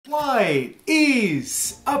What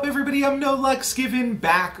is up, everybody? I'm NoLucksGiven,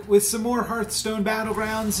 back with some more Hearthstone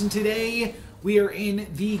Battlegrounds, and today we are in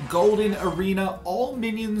the Golden Arena. All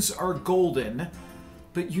minions are golden,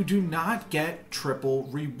 but you do not get triple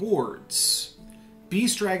rewards.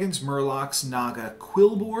 Beast Dragons, Murlocs, Naga,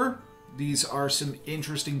 Quillboar. These are some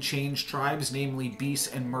interesting change tribes, namely Beasts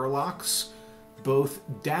and Murlocs, both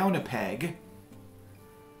down a peg.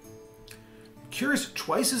 Curious,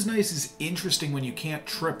 twice as nice is interesting when you can't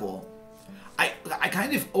triple. I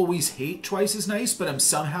kind of always hate twice as nice, but I'm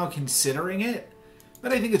somehow considering it.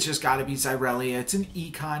 But I think it's just got to be Zyrelia. It's an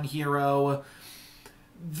econ hero.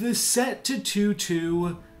 The set to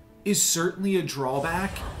 2/2 is certainly a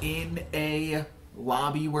drawback in a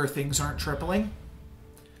lobby where things aren't tripling,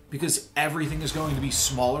 because everything is going to be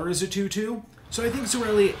smaller as a 2/2. So I think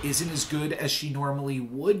Zyrelia isn't as good as she normally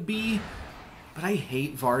would be, but I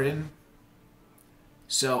hate Varden,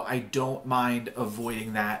 so I don't mind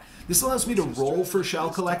avoiding that. This allows me to roll for Shell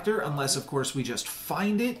Collector, unless, of course, we just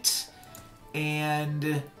find it.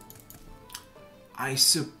 And I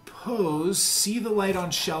suppose See the Light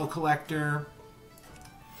on Shell Collector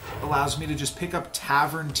allows me to just pick up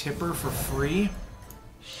Tavern Tipper for free.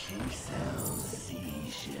 She sells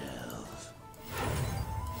seashells.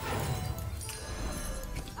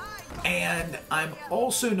 And I'm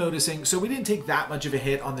also noticing, so we didn't take that much of a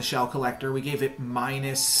hit on the Shell Collector. We gave it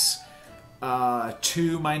 -2,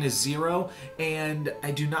 -0, and I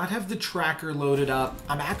do not have the tracker loaded up.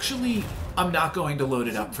 I'm not going to load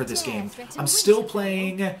it up for this game. I'm still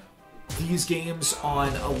playing these games on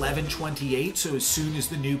 11.28, so as soon as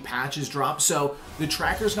the new patches drop. So the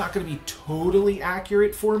tracker's not going to be totally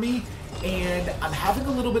accurate for me, and I'm having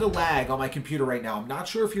a little bit of lag on my computer right now. I'm not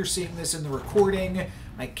sure if you're seeing this in the recording.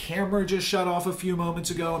 My camera just shut off a few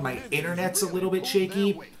moments ago, and my internet's a little bit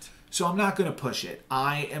shaky, so I'm not going to push it.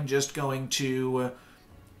 I am just going to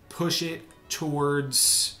push it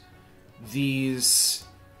towards these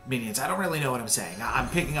minions. I don't really know what I'm saying. I'm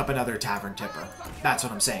picking up another Tavern Tipper. That's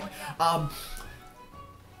what I'm saying.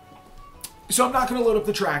 So I'm not going to load up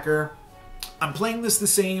the tracker. I'm playing this the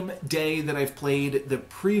same day that I've played the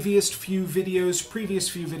previous few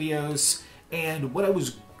videos, and what I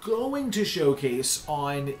was going to showcase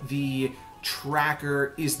on the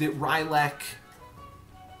tracker is that Rylek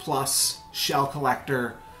plus Shell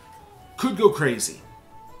Collector could go crazy.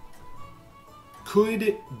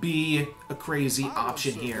 Could be a crazy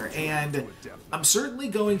option here, and I'm certainly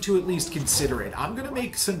going to at least consider it. I'm going to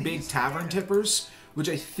make some big Tavern Tippers, which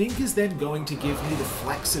I think is then going to give me the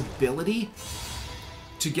flexibility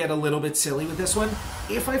to get a little bit silly with this one.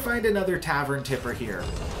 If I find another Tavern Tipper here,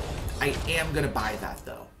 I am going to buy that,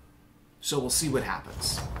 though. So we'll see what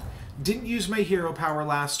happens. Didn't use my hero power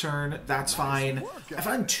last turn. That's fine. I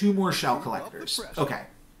found 2 more Shell Collectors. Okay.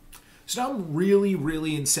 So now I'm really,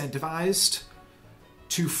 really incentivized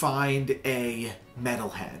to find a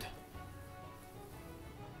Metalhead.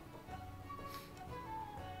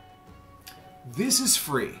 This is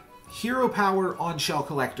free. Hero power on Shell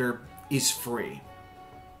Collector is free.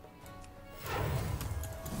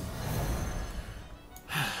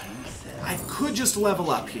 I could just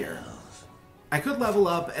level up here. I could level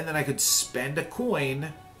up and then I could spend a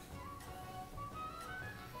coin.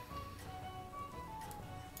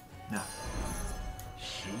 No.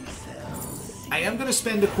 I am going to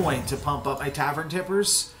spend a coin to pump up my Tavern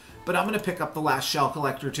Tippers, but I'm going to pick up the last Shell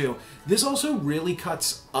Collector too. This also really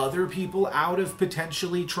cuts other people out of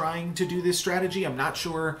potentially trying to do this strategy. I'm not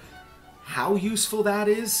sure how useful that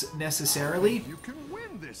is necessarily. You can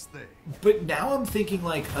win this thing. But now I'm thinking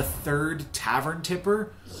like a third Tavern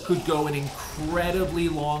Tipper could go an incredibly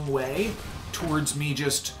long way towards me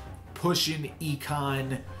just pushing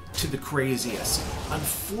econ to the craziest.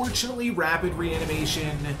 Unfortunately, Rapid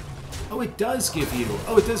Reanimation... it does give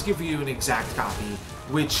you an exact copy,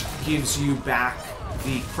 which gives you back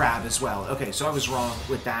the crab as well. Okay, so I was wrong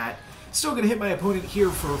with that. Still going to hit my opponent here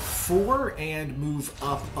for 4 and move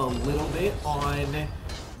up a little bit on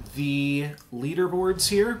the leaderboards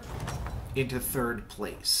here into 3rd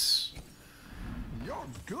place. You're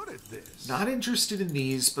good at this. Not interested in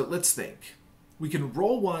these, but let's think. We can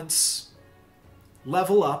roll once,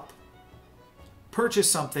 level up,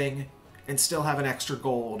 purchase something, and still have an extra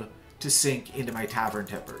gold to sink into my Tavern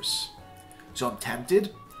Tippers. So I'm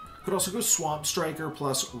tempted. Could also go Swamp Striker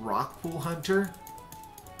plus Rockpool Hunter.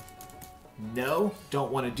 No,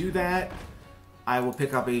 don't want to do that. I will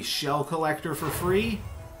pick up a Shell Collector for free.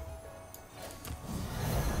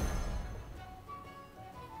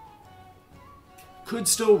 Could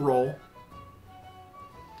still roll.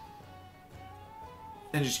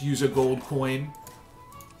 And just use a gold coin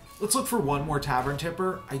Let's look for one more Tavern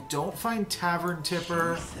Tipper. I don't find Tavern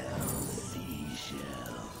Tipper.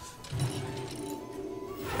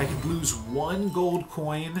 I could lose 1 gold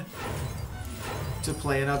coin to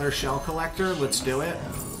play another shell collector. Let's do it.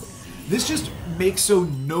 This just makes so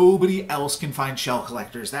nobody else can find shell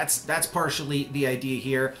collectors. That's partially the idea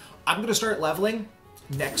here. I'm going to start leveling.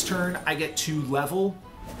 Next turn, I get to level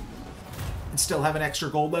and still have an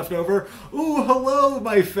extra gold left over. Ooh, hello,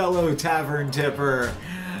 my fellow Tavern Tipper.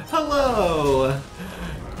 Hello.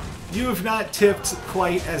 You have not tipped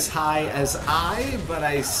quite as high as I, but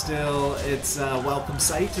it's a welcome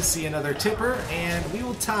sight to see another tipper, and we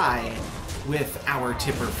will tie with our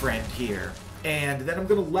tipper friend here. And then I'm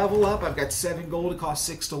going to level up. I've got 7 gold. It costs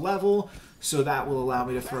 6 to level, so that will allow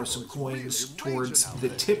me to throw some coins towards the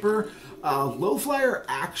tipper. Low Flyer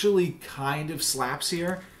actually kind of slaps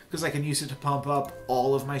here, because I can use it to pump up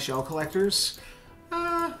all of my shell collectors.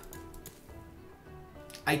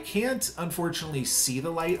 I can't, unfortunately, see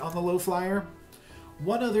the light on the Low Flyer.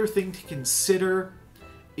 One other thing to consider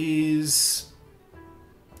is...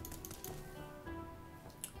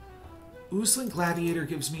 Oozling Gladiator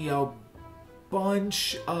gives me a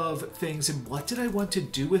bunch of things, and what did I want to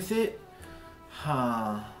do with it?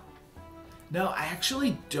 No, I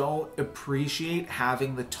actually don't appreciate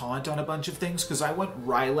having the taunt on a bunch of things, because I want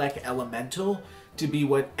Rylek Elemental to be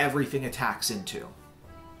what everything attacks into.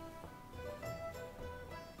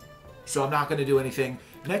 So I'm not going to do anything.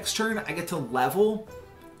 Next turn, I get to level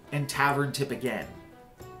and Tavern Tip again.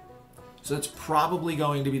 So that's probably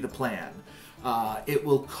going to be the plan. It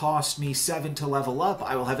will cost me 7 to level up.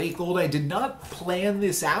 I will have 8 gold. I did not plan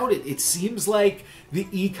this out. It seems like the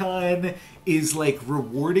econ is like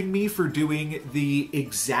rewarding me for doing the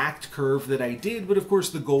exact curve that I did. But of course,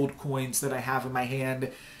 the gold coins that I have in my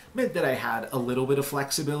hand meant that I had a little bit of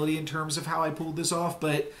flexibility in terms of how I pulled this off.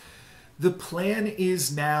 But the plan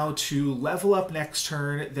is now to level up next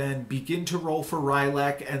turn, then begin to roll for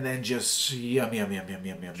Rylek, and then just yum.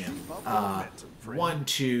 1,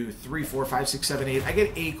 2, 3, 4, 5, 6, 7, 8. I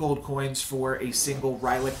get 8 gold coins for a single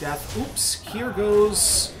Rylek death. Oops, here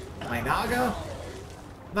goes my Naga.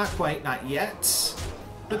 Not quite, not yet,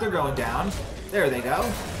 but they're going down. There they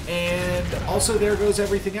go. And also there goes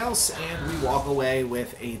everything else, and we walk away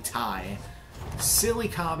with a tie. Silly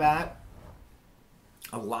combat.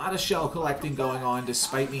 A lot of shell collecting going on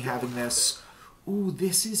despite me having this. Ooh,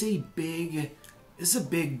 this is a big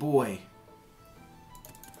boy.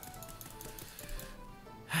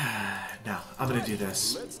 No, I'm gonna do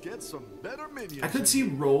this. Let's get some better minions. I could see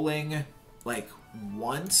rolling like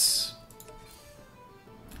once,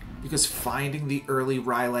 because finding the early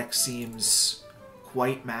Rylek seems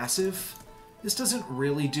quite massive. This doesn't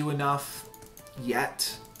really do enough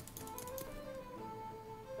yet.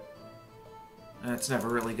 It's never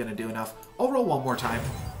really going to do enough. I'll roll one more time.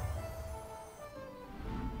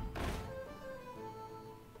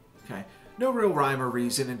 Okay. No real rhyme or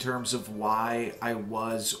reason in terms of why I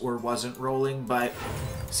was or wasn't rolling, but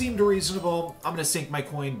seemed reasonable. I'm going to sink my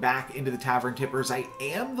coin back into the Tavern Tippers. I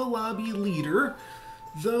am the lobby leader,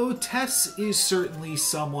 though Tess is certainly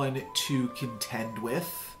someone to contend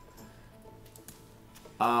with.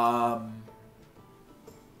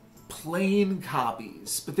 Plain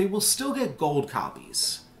copies, but they will still get gold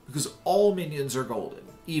copies because all minions are golden,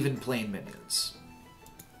 even plain minions.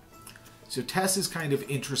 So Tess is kind of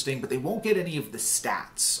interesting, but they won't get any of the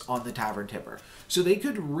stats on the Tavern Tipper. So they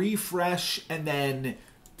could refresh and then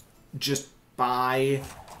just buy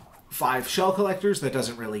 5 shell collectors. That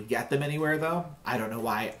doesn't really get them anywhere, though. I don't know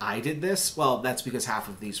why I did this. Well, that's because half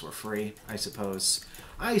of these were free, I suppose.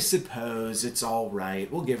 I suppose it's all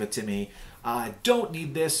right. We'll give it to me. Don't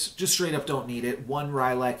need this. Just straight up don't need it. 1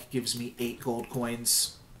 Rylek gives me 8 gold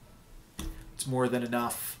coins. It's more than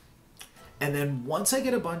enough. And then once I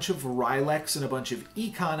get a bunch of Ryleks and a bunch of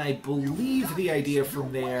econ, I believe the idea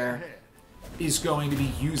from there is going to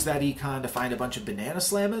be use that econ to find a bunch of banana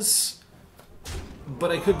slammas.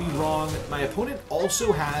 But I could be wrong. My opponent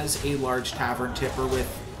also has a large Tavern Tipper with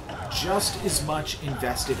just as much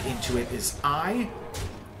invested into it as I.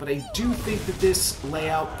 But I do think that this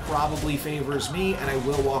layout probably favors me, and I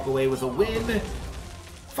will walk away with a win.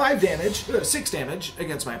 6 damage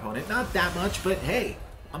against my opponent. Not that much, but hey,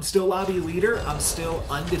 I'm still lobby leader. I'm still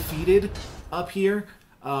undefeated up here.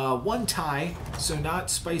 1 tie, so not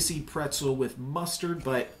spicy pretzel with mustard,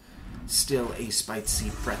 but still a spicy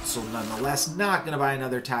pretzel nonetheless. Not going to buy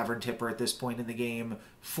another Tavern Tipper at this point in the game.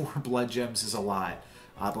 4 blood gems is a lot.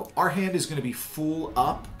 But our hand is going to be full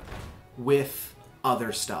up with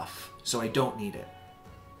other stuff, so I don't need it.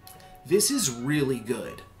 This is really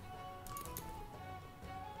good.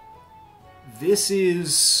 This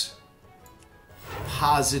is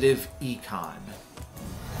positive econ.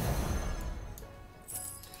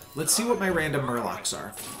 Let's see what my random Murlocs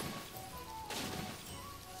are.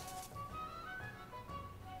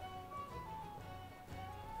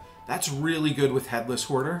 That's really good with Headless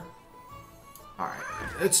Hoarder. Alright,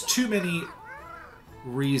 that's too many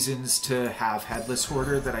reasons to have Headless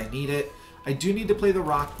Hoarder that I need it. I do need to play the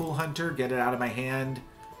Rockpool Hunter, get it out of my hand.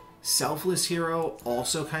 Selfless Hero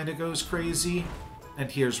also kind of goes crazy. And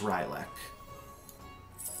here's Rylek.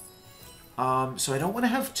 So I don't want to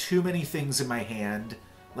have too many things in my hand.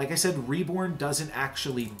 Like I said, Reborn doesn't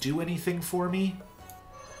actually do anything for me.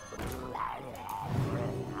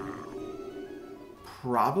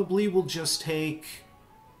 Probably will just take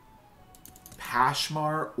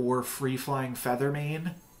Pashmar or Free Flying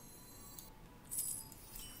Feathermane.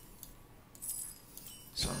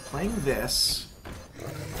 So I'm playing this.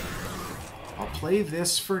 I'll play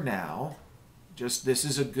this for now. Just this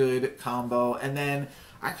is a good combo. And then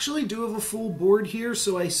I actually do have a full board here,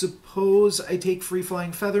 so I suppose I take Free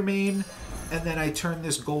Flying Feathermane, and then I turn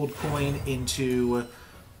this gold coin into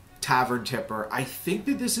Tavern Tipper. I think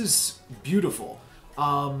that this is beautiful.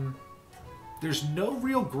 There's no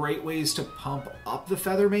real great ways to pump up the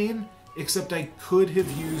Feathermane, except I could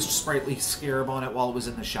have used Sprightly Scarab on it while it was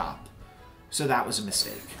in the shop. So that was a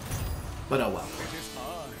mistake. But oh well.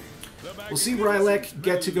 We'll see Rylek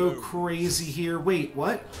get to go crazy here. Wait,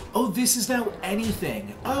 what? Oh, this is now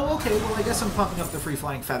anything. Oh, okay, well I guess I'm pumping up the Free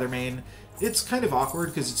Flying Feathermane. It's kind of awkward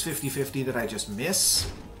because it's 50-50 that I just miss.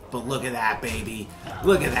 But look at that, baby.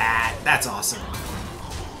 Look at that. That's awesome.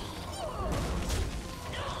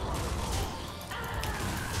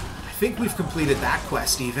 I think we've completed that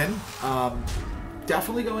quest even.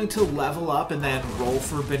 Definitely going to level up and then roll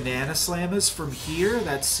for Banana Slammas from here.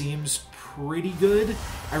 That seems pretty good.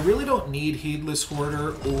 I really don't need Heedless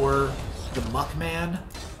Hoarder or the Muckman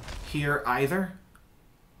here either.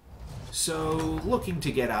 So looking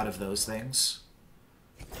to get out of those things.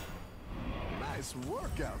 Nice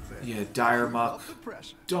work out there. Yeah, Dire Muck.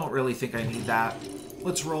 Don't really think I need that.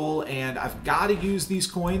 Let's roll, and I've got to use these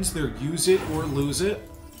coins. They're use it or lose it.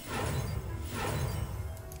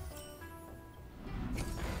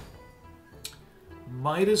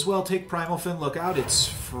 Might as well take Primal Fin Lookout. It's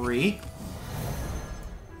free.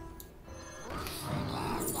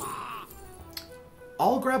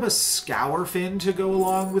 I'll grab a Scour Fin to go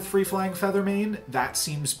along with Free Flying Feathermane. That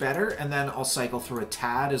seems better. And then I'll cycle through a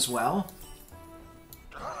Tad as well.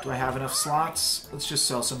 Do I have enough slots? Let's just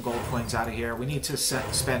sell some gold coins out of here. We need to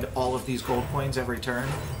spend all of these gold coins every turn.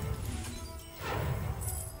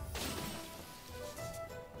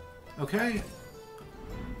 Okay.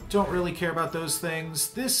 Don't really care about those things.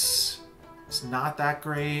 This is not that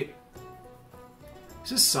great.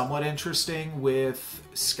 This is somewhat interesting with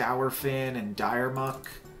Scour Fin and Dire Muck.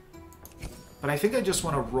 But I think I just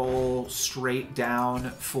want to roll straight down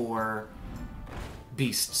for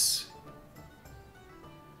beasts.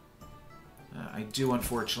 I do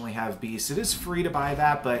unfortunately have beasts. It is free to buy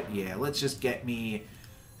that, but yeah, let's just get me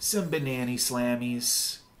some Banana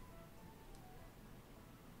Slammies.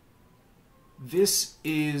 This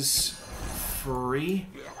is free,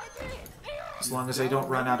 as long as I don't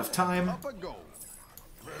run out of time.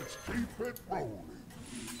 Let's keep it rolling.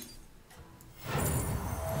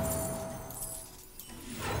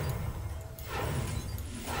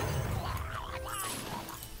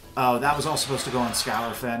 Oh, that was all supposed to go on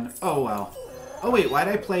Scour Fin. Oh well. Oh wait, why'd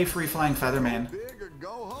I play Free Flying Feathermane?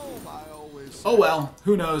 Oh well,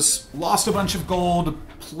 who knows. Lost a bunch of gold,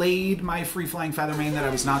 played my Free Flying Feathermane that I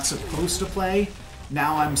was not supposed to play.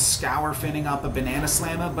 Now I'm Scour Finning up a Banana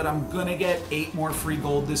Slamma, but I'm gonna get 8 more free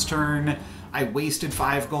gold this turn. I wasted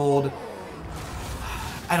 5 gold.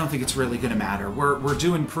 I don't think it's really gonna matter. We're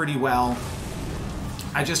doing pretty well.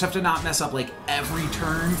 I just have to not mess up like every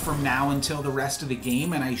turn from now until the rest of the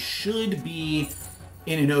game, and I should be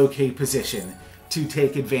in an okay position to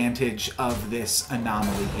take advantage of this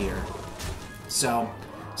anomaly here. So,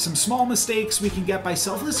 some small mistakes we can get by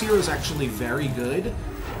Selfless Hero is actually very good.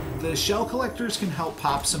 The Shell Collectors can help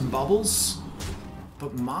pop some bubbles,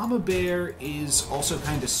 but Mama Bear is also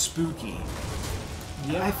kind of spooky.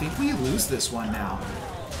 Yeah, I think we lose this one now.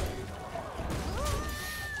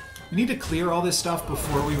 We need to clear all this stuff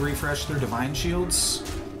before we refresh their Divine Shields.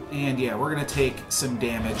 And yeah, we're going to take some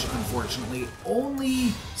damage, unfortunately.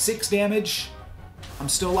 Only 6 damage. I'm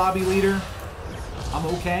still lobby leader. I'm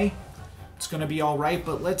okay. It's going to be alright,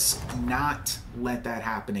 but let's not let that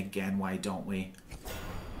happen again. Why don't we?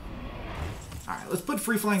 Alright, let's put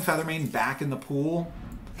Free Flying Feathermane back in the pool.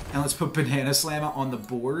 And let's put Banana Slamma on the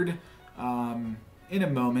board. In a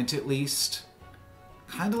moment, at least.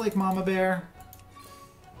 Kind of like Mama Bear.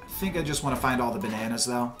 I think I just want to find all the bananas,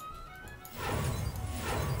 though.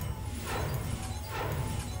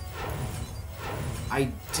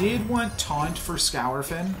 I did want Taunt for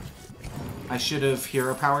Scourfin. I should have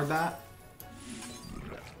hero powered that.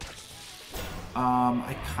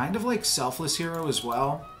 I kind of like Selfless Hero as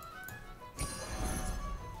well.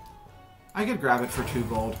 I could grab it for 2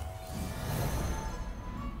 gold.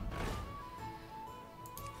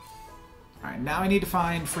 Alright, now I need to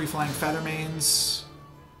find free-flying Feathermanes.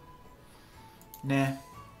 Nah.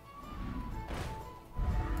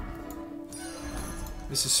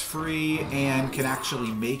 This is free and can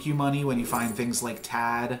actually make you money when you find things like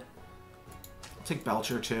Tad. I'll take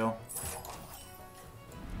Belcher too.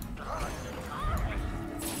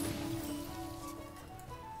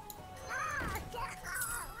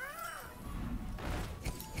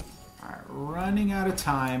 Alright, running out of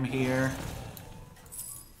time here.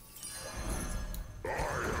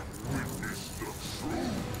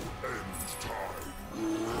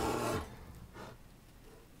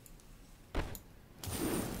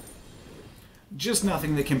 Just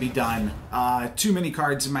nothing that can be done. Too many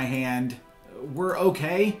cards in my hand. We're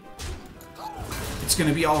okay. It's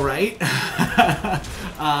gonna be alright.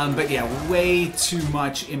 But yeah, way too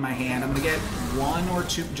much in my hand. I'm gonna get 1 or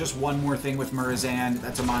 2, just 1 more thing with Murazan.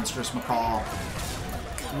 That's a monstrous Macaw.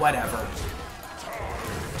 Whatever.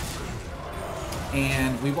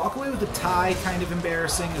 And we walk away with a tie, kind of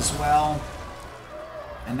embarrassing as well.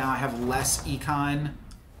 And now I have less econ.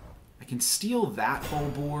 I can steal that whole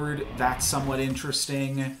board. That's somewhat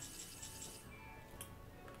interesting.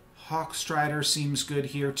 Hawkstrider seems good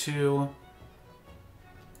here too.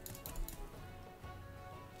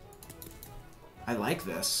 I like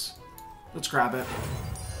this. Let's grab it.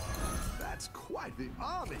 That's quite the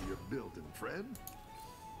army you're building, friend.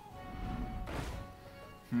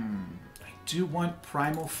 I do want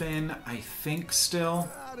Primal Fin, I think, still.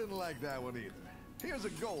 I didn't like that one either. Here's a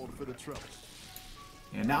gold for the trouble.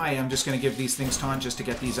 Yeah, now I am just going to give these things taunt just to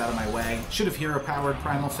get these out of my way. Should have hero-powered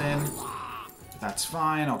Primal Fin. That's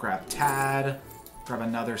fine. I'll grab Tad. Grab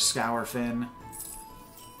another Scourfin.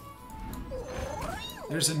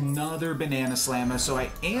 There's another Banana Slamma, so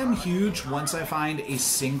I am huge once I find a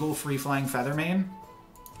single free-flying Feathermane.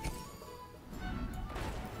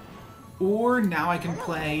 Or now I can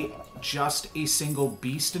play just a single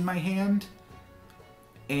beast in my hand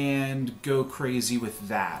and go crazy with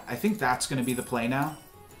that. I think that's going to be the play now.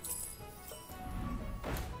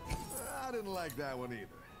 I didn't like that one either.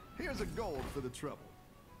 Here's a gold for the trouble.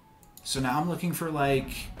 So now I'm looking for, like,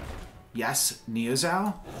 yes,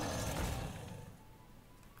 Neozao.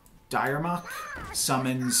 Diremuck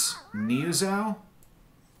summons Neozao.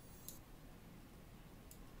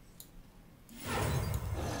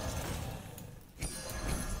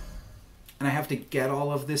 And I have to get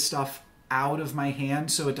all of this stuff out of my hand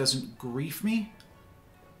so it doesn't grief me.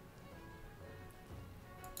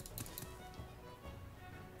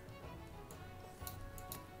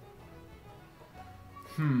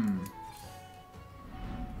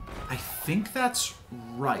 I think that's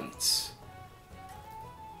right. So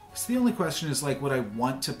the only question is, like, would I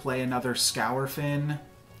want to play another Scourfin?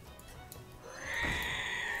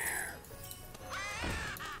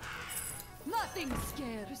 Nothing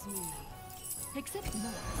scares me. Except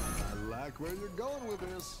none. I like where you're going with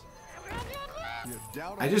this. You're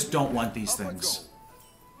down I just don't want these things.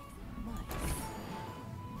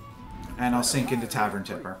 And I'll sink into Tavern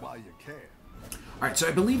Tipper. while you can. Alright, so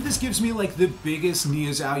I believe this gives me, like, the biggest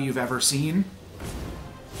Neozao you've ever seen.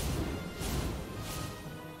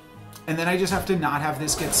 And then I just have to not have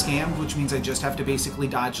this get scammed, which means I just have to basically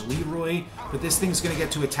dodge Leroy. But this thing's going to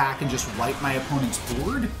get to attack and just wipe my opponent's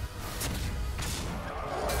board.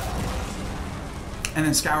 And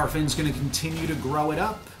then Scourfin's going to continue to grow it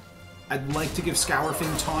up. I'd like to give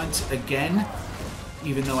Scourfin taunt again,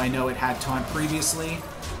 even though I know it had taunt previously.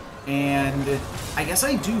 And I guess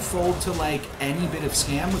I do fold to, like, any bit of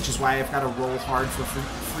scam, which is why I've got to roll hard for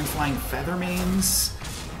free-flying Feathermanes.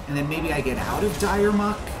 And then maybe I get out of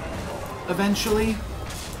Diremuck eventually,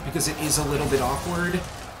 because it is a little bit awkward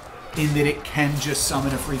in that it can just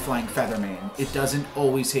summon a free-flying Feathermane. It doesn't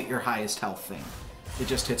always hit your highest health thing. It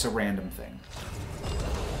just hits a random thing.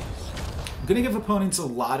 I'm going to give opponents a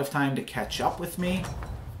lot of time to catch up with me,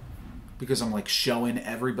 because I'm, like, showing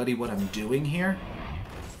everybody what I'm doing here.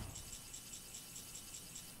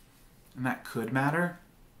 And that could matter.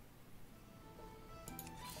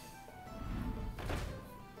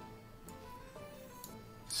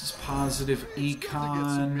 This is positive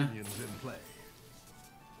econ. Minions in play.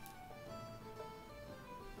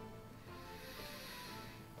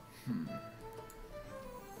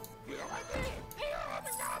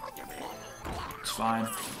 It's fine.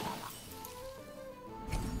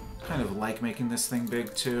 Kind of like making this thing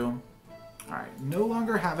big, too. Alright, no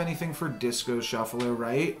longer have anything for Disco Shuffler,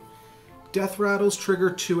 right? Death Rattles trigger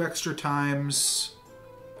 2 extra times.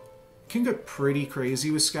 Can get pretty crazy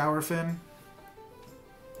with Scourfin.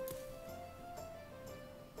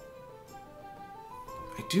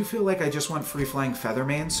 I do feel like I just want Free Flying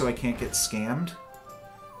Feathermane so I can't get scammed.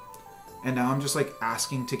 And now I'm just like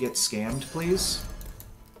asking to get scammed, please.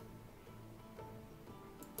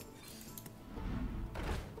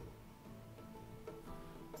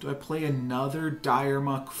 Do I play another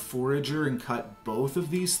Diremuck Forager and cut both of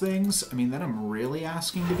these things? I mean, then I'm really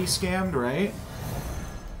asking to be scammed, right?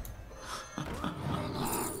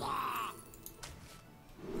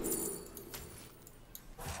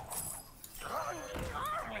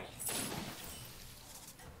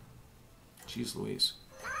 Jeez Louise.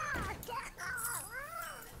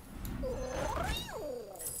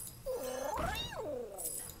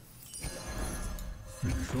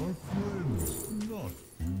 Fix our friends, not fools.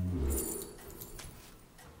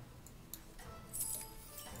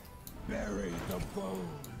 Bury the bones.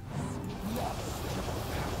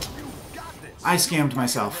 I scammed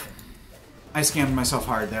myself. I scammed myself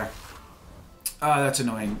hard there. That's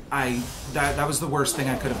annoying. That was the worst thing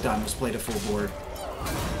I could have done, was played a full board.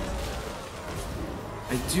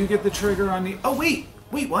 I do get the trigger on the... Oh, wait!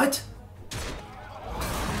 Wait, what?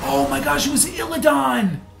 Oh my gosh, it was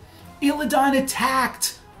Illidan! Illidan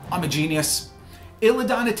attacked! I'm a genius.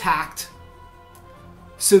 Illidan attacked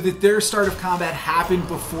so that their start of combat happened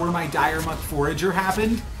before my Diremuck Forager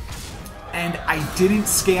happened. And I didn't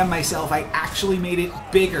scam myself. I actually made it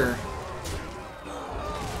bigger.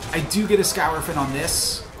 I do get a Scourfin on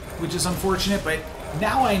this, which is unfortunate, but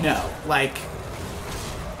now I know. Like,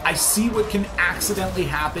 I see what can accidentally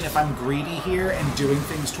happen if I'm greedy here and doing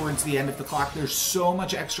things towards the end of the clock. There's so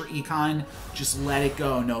much extra econ. Just let it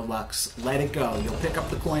go, No Lux. Let it go. You'll pick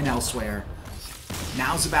up the coin elsewhere.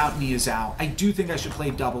 Now's about Neozao. I do think I should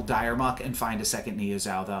play double Diremuck and find a second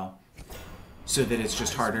Neozao, though, so that it's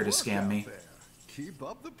just harder to scam me. Keep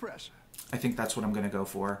up the pressure. I think that's what I'm going to go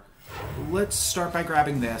for. Let's start by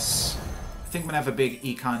grabbing this. I think I'm going to have a big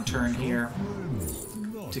econ turn here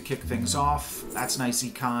to kick things off. That's nice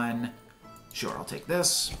econ. Sure, I'll take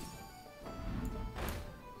this.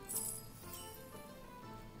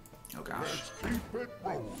 Oh gosh. Keep it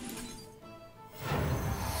rolling.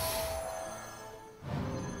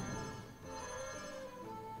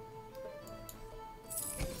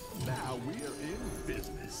 Now we're in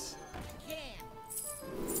business.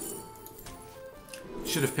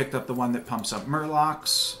 Should have picked up the one that pumps up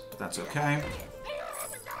Murlocs, but that's okay.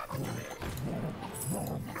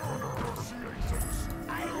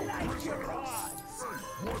 I like your odds.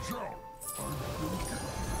 Watch out!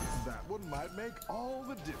 That one might make all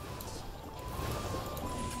the difference.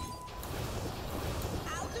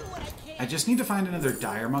 I'll do what I can. I just need to find another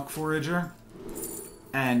Diremuck Forager.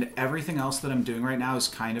 And everything else that I'm doing right now is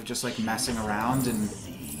kind of just like messing around and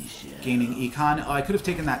gaining econ. Oh, I could have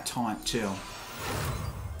taken that taunt too.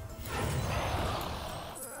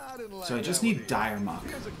 So I just need Diremuck.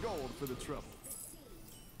 Here's a gold for the trouble.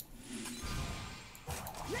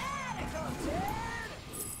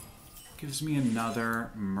 Gives me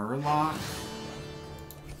another Murloc.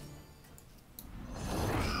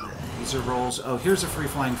 These are rolls. Oh, here's a Free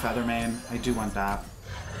Flying Feathermane. I do want that.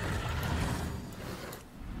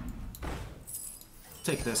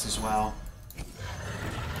 Take this as well.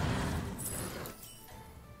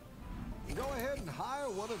 Go ahead and hire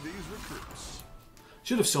one of these recruits.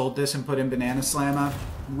 Should have sold this and put in Banana Slamma.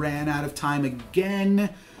 Ran out of time again.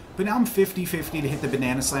 But now I'm 50-50 to hit the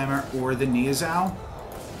Banana Slammer or the Neozao.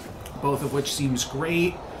 Both of which seems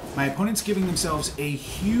great. My opponent's giving themselves a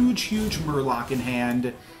huge, huge Murloc in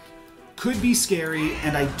hand. Could be scary,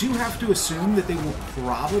 and I do have to assume that they will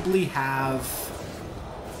probably have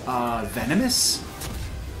Venomous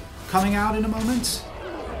coming out in a moment.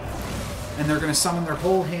 And they're going to summon their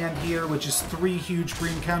whole hand here, which is 3 huge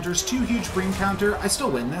Bream counters, 2 huge Bream counter. I still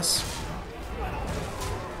win this.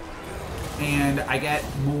 And I get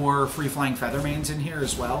more Free Flying Feathermanes in here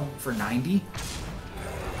as well for 90.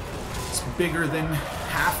 It's bigger than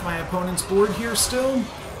half my opponent's board here still.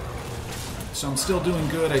 So I'm still doing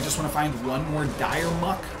good. I just want to find one more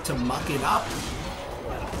Diremuck to muck it up.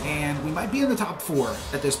 And we might be in the top 4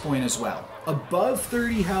 at this point as well. Above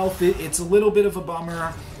 30 health, it's a little bit of a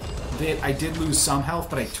bummer that I did lose some health,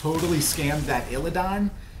 but I totally scammed that Illidan.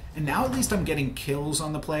 And now at least I'm getting kills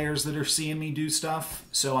on the players that are seeing me do stuff,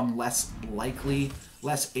 so I'm less likely,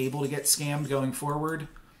 less able to get scammed going forward.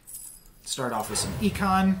 Start off with some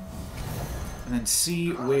econ. and then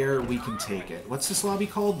see where we can take it. What's this lobby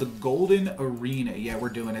called? The Golden Arena. Yeah, we're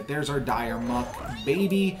doing it. There's our Dire Muck,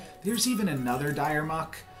 baby. There's even another Dire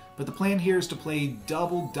Muck. But the plan here is to play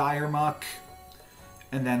double Dire Muck,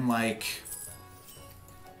 and then, like,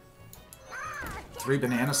 3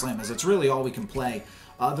 Banana Slammas. It's really all we can play.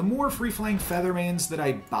 The more Free-Flying Feathermans that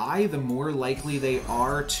I buy, the more likely they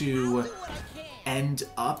are to end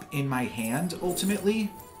up in my hand, ultimately.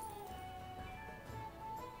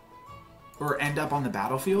 Or end up on the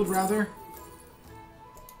battlefield, rather.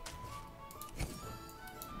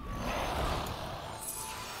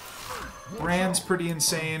 Brand's pretty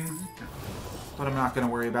insane, but I'm not going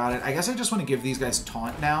to worry about it. I guess I just want to give these guys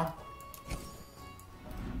Taunt now.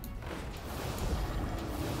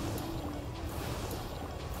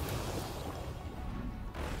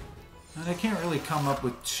 And I can't really come up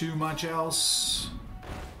with too much else.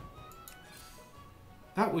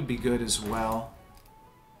 That would be good as well.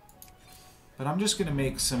 But I'm just going to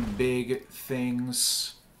make some big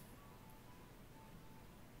things.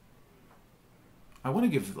 I want to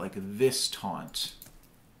give, like, this Taunt.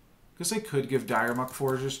 Because I could give Dire Muck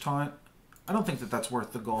Forger's Taunt. I don't think that that's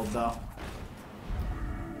worth the gold, though.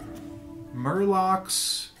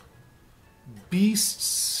 Murlocs.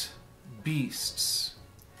 Beasts. Beasts.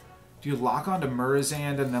 Do you lock onto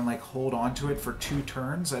Murazand and then, like, hold on to it for 2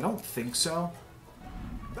 turns? I don't think so.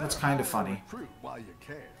 That's kind of funny.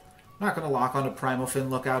 I'm not going to lock onto Primal Fin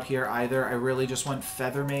Lookout here either. I really just want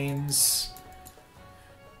Feathermanes.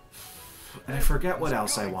 And I forget what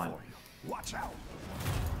else I want. Watch out.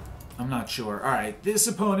 I'm not sure. Alright, this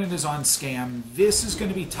opponent is on Scam. This is going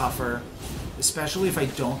to be tougher. Especially if I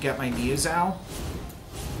don't get my Niazao.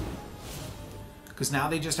 Because now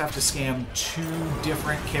they just have to scam 2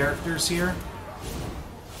 different characters here.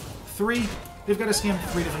 3? They've got to scam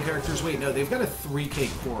 3 different characters. Wait, no, they've got a 3k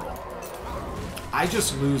Coral. I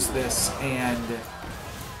just lose this, and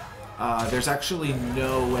there's actually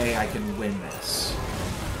no way I can win this.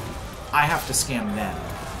 I have to scam them.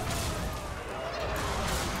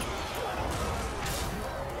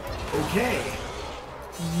 Okay.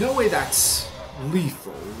 No way that's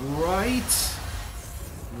lethal, right?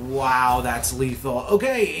 Wow, that's lethal.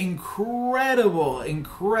 Okay, incredible,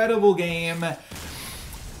 incredible game.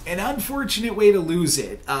 An unfortunate way to lose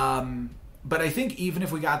it. But I think even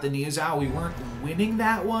if we got the Niazao, we weren't winning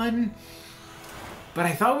that one. But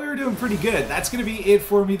I thought we were doing pretty good. That's going to be it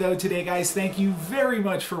for me, though, today, guys. Thank you very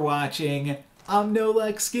much for watching. I'm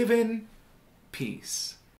NoLucksGiven. Peace.